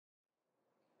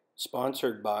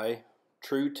Sponsored by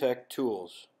True Tech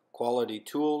Tools. Quality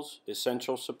tools,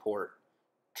 essential support.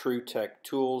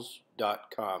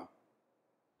 TrueTechTools.com.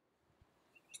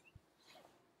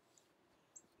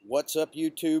 What's up,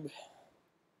 YouTube?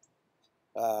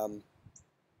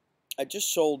 I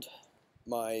just sold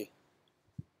my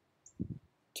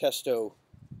Testo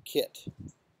kit,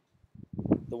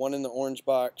 the one in the orange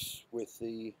box with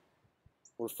the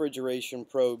refrigeration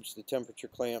probes, the temperature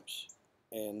clamps,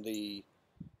 and the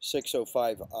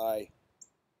 605i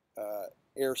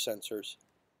air sensors.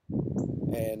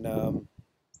 And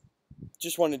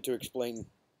just wanted to explain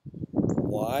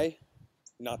why.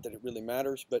 Not that it really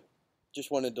matters, but just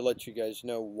wanted to let you guys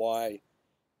know why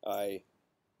I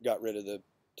got rid of the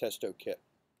Testo kit.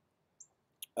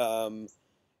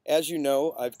 As you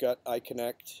know, I've got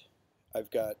iConnect. I've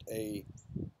got a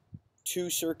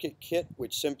 2-circuit kit,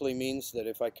 which simply means that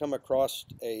if I come across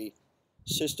a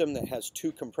system that has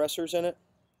 2 compressors in it,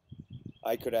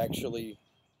 I could actually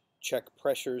check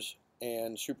pressures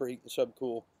and superheat and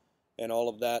subcool and all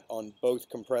of that on both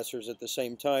compressors at the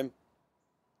same time.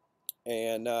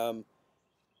 And I've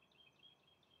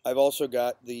also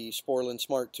got the Sporlan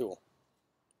Smart Tool.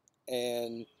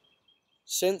 And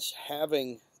since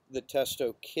having the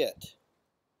Testo kit,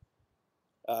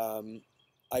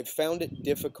 I've found it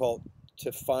difficult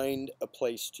to find a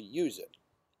place to use it.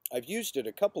 I've used it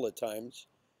a couple of times,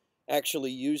 actually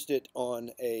used it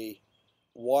on a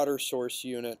water source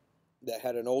unit that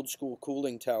had an old school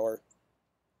cooling tower,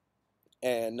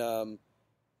 and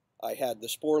I had the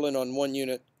Sporlan on one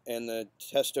unit and the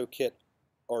Testo kit,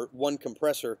 or one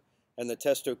compressor, and the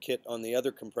Testo kit on the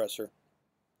other compressor,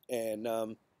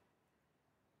 and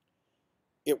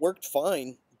it worked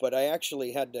fine, but I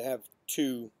actually had to have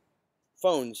 2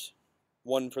 phones,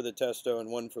 one for the Testo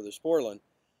and one for the Sporlan,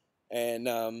 and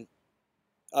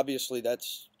obviously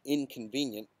that's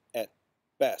inconvenient at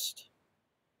best.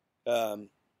 I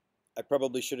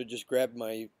probably should have just grabbed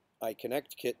my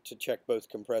iConnect kit to check both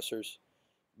compressors,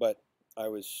 but I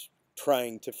was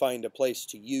trying to find a place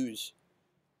to use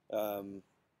the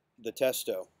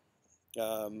Testo.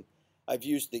 I've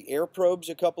used the air probes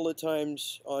a couple of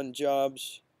times on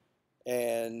jobs,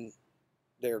 and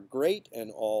they're great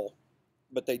and all,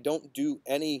 but they don't do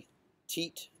any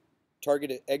TEET,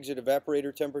 target exit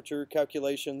evaporator temperature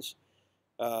calculations.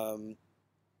 You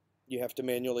have to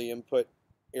manually input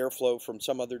airflow from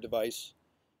some other device,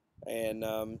 and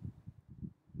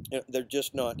they're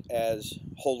just not as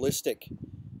holistic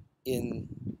in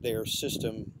their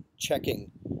system checking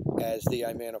as the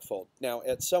iManifold. Now,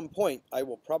 at some point, I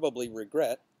will probably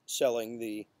regret selling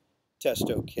the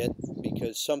Testo kit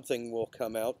because something will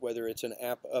come out, whether it's an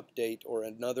app update or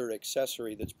another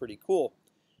accessory that's pretty cool.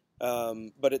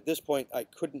 But at this point, I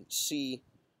couldn't see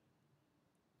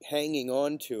hanging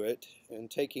on to it and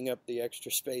taking up the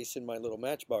extra space in my little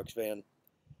Matchbox van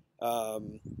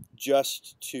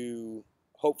just to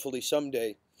hopefully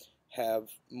someday have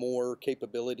more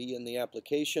capability in the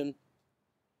application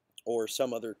or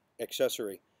some other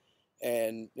accessory.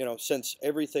 And you know, since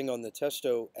everything on the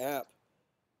Testo app,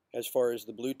 as far as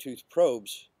the Bluetooth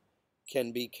probes,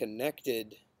 can be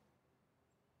connected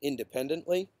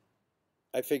independently,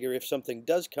 I figure if something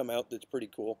does come out that's pretty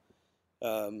cool,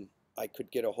 I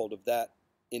could get a hold of that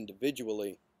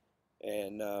individually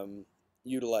and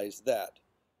utilize that.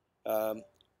 I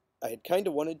had kind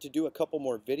of wanted to do a couple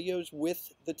more videos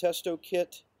with the Testo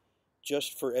kit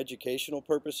just for educational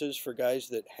purposes for guys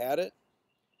that had it,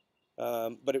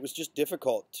 but it was just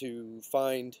difficult to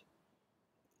find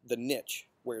the niche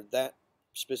where that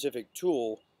specific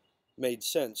tool made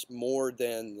sense more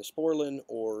than the Sporlan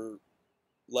or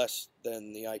less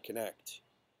than the iConnect.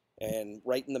 And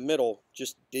right in the middle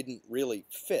just didn't really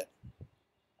fit.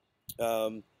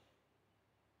 I'm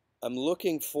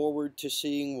looking forward to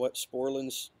seeing what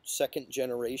Sporlan's 2nd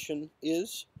generation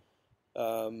is,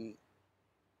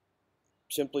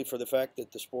 simply for the fact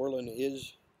that the Sporlan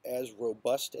is as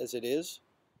robust as it is.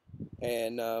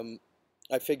 And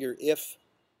I figure if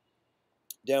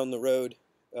down the road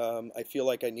I feel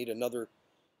like I need another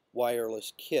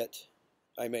wireless kit,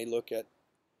 I may look at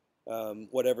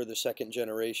whatever the 2nd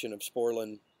generation of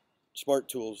Sporlan Smart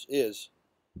Tools is.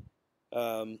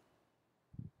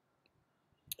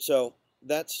 So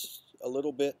that's a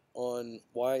little bit on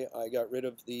why I got rid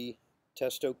of the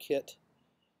Testo kit.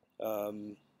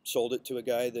 Sold it to a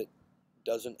guy that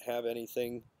doesn't have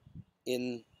anything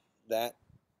in that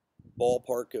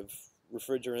ballpark of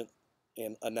refrigerant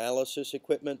and analysis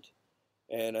equipment,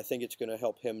 and I think it's going to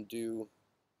help him do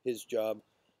his job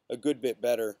a good bit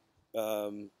better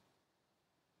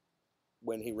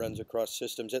when he runs across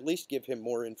systems. At least give him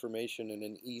more information and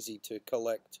an easy to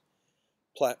collect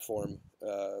platform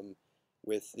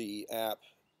with the app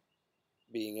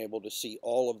being able to see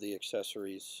all of the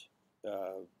accessories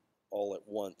all at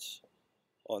once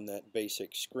on that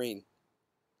basic screen.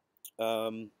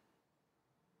 Also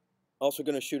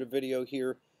going to shoot a video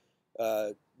here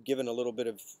giving a little bit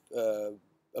of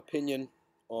opinion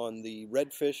on the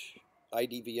Redfish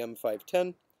IDVM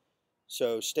 510,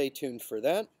 so stay tuned for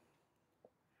that.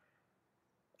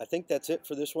 I think that's it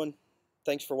for this one.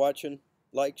 Thanks for watching.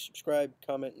 Like, subscribe,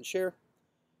 comment, and share,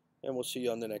 and we'll see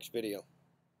you on the next video.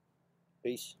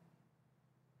 Peace.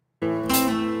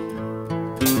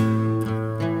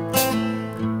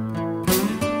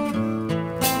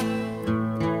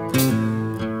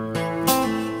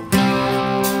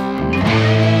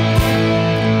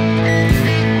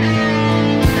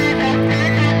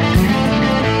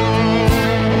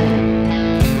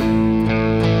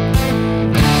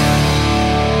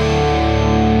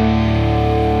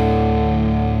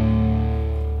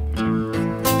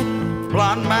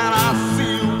 Blind man, I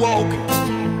see you walking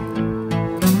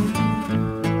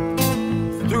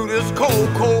through this cold,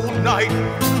 cold night.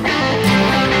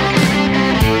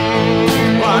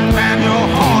 Blind man, your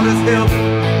heart is heavy.